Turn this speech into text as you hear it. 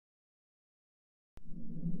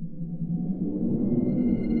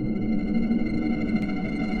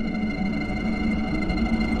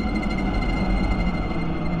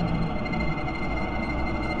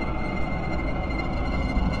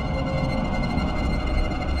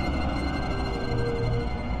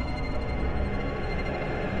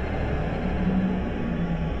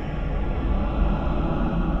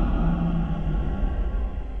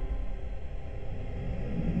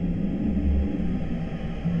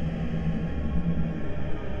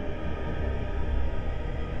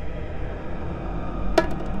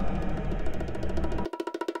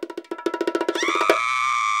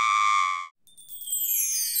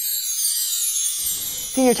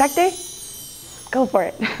Senior Tech Day? Go for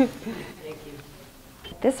it.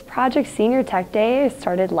 This project, Senior Tech Day,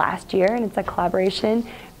 started last year, and it's a collaboration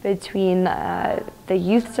between the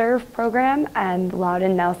Youth Serve program and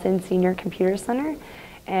Loudon Nelson Senior Computer Center.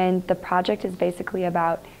 And the project is basically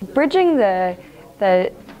about bridging the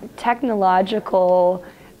technological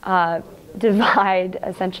divide,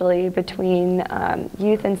 essentially, between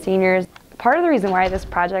youth and seniors. Part of the reason why this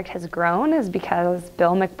project has grown is because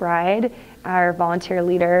Bill McBride, our volunteer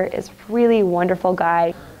leader, is a really wonderful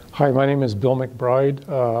guy. Hi, my name is Bill McBride.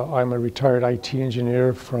 I'm a retired IT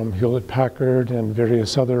engineer from Hewlett-Packard and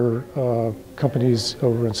various other companies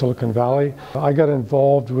over in Silicon Valley. I got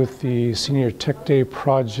involved with the Senior Tech Day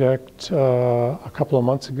project a couple of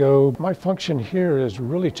months ago. My function here is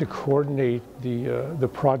really to coordinate the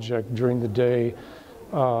project during the day,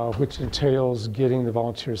 which entails getting the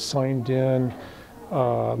volunteers signed in,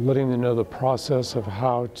 letting them know the process of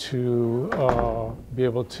how to be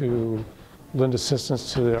able to lend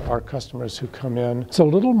assistance to our customers who come in. It's a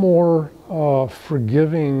little more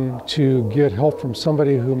forgiving to get help from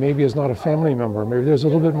somebody who maybe is not a family member. Maybe there's a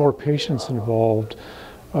little bit more patience involved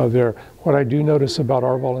there. What I do notice about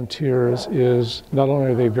our volunteers is not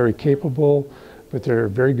only are they very capable, but they're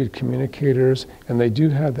very good communicators, and they do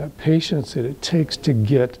have that patience that it takes to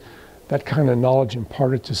get that kind of knowledge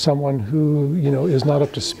imparted to someone who, is not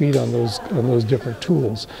up to speed on those different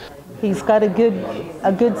tools. He's got a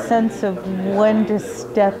good sense of when to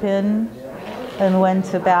step in and when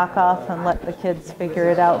to back off and let the kids figure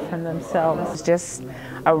it out for themselves. It's just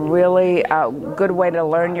a really good way to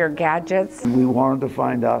learn your gadgets. We wanted to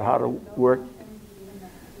find out how to work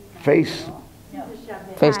FaceTime,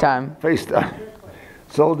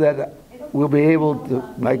 so that we'll be able to,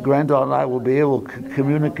 my granddaughter and I will be able to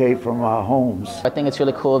communicate from our homes. I think it's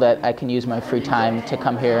really cool that I can use my free time to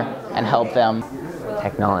come here and help them.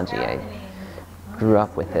 Technology, I grew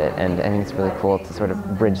up with it, and I think it's really cool to sort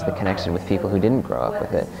of bridge the connection with people who didn't grow up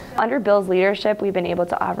with it. Under Bill's leadership, we've been able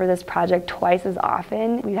to offer this project twice as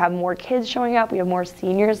often. We have more kids showing up, we have more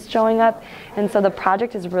seniors showing up, and so the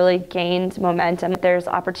project has really gained momentum. There's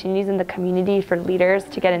opportunities in the community for leaders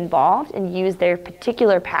to get involved and use their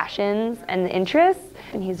particular passions and interests.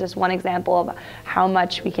 And he's just one example of how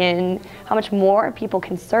much more people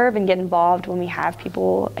can serve and get involved when we have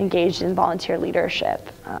people engaged in volunteer leadership.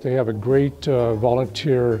 They have a great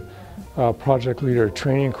volunteer project leader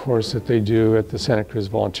training course that they do at the Santa Cruz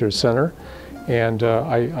Volunteer Center. And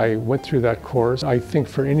I went through that course. I think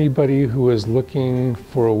for anybody who is looking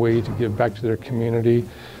for a way to give back to their community,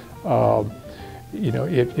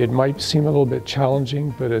 it might seem a little bit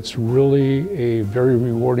challenging, but it's really a very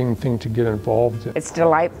rewarding thing to get involved in. It's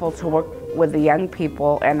delightful to work with the young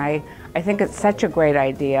people, and I think it's such a great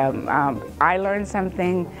idea. I learned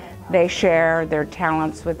something, they share their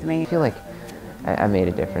talents with me. I feel like I made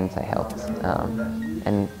a difference, I helped,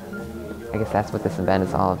 and I guess that's what this event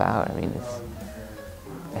is all about. I mean,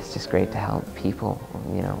 it's just great to help people,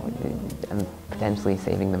 and potentially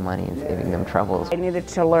saving them money and saving them troubles. I needed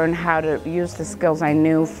to learn how to use the skills I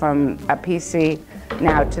knew from a PC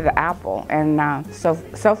now to the Apple, and so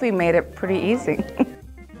Sophie made it pretty easy.